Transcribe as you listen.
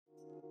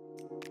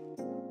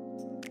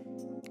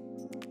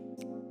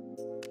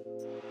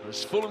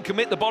As Fulham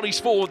commit the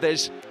bodies forward,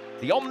 there's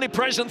the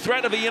omnipresent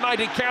threat of a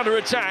United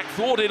counter-attack,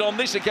 thwarted on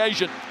this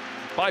occasion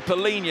by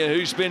Palhinha,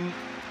 who's been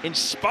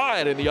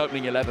inspired in the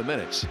opening 11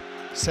 minutes.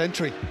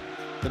 Sentry,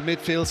 the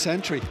midfield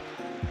sentry.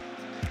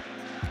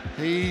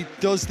 He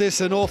does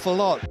this an awful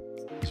lot.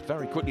 He's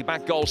very quickly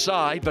back goal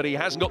side, but he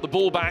hasn't got the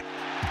ball back.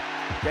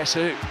 Guess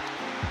who?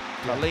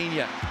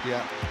 Palhinha.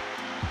 Yeah.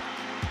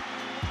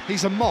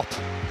 He's a mop.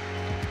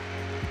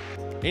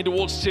 In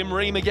towards Tim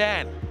Ream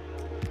again.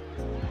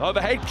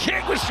 Overhead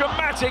kick was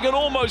dramatic and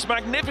almost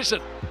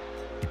magnificent.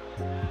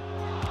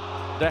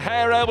 De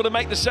Gea able to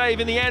make the save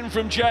in the end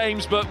from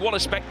James, but what a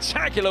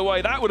spectacular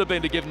way that would have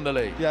been to give him the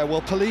lead. Yeah,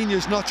 well,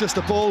 Palhinha's not just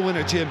a ball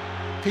winner, Jim.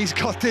 He's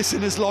got this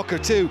in his locker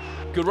too.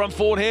 Good run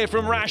forward here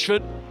from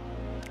Rashford.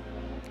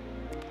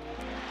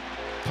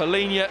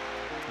 Palhinha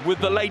with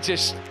the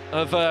latest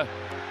of a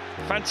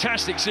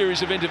fantastic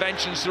series of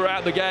interventions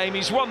throughout the game.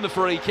 He's won the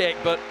free kick,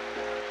 but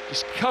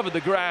just covered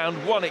the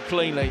ground, won it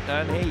cleanly,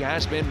 and he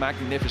has been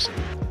magnificent.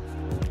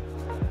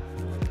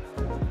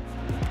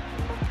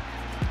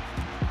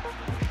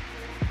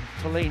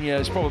 Palhinha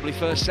is probably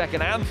first,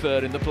 second and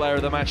third in the Player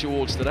of the Match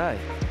awards today.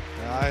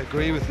 I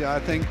agree with you. I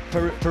think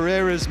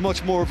Pereira's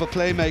much more of a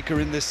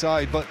playmaker in this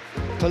side, but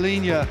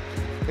Palhinha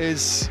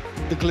is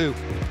the glue.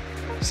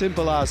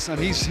 Simple as, and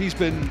he's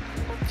been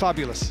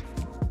fabulous.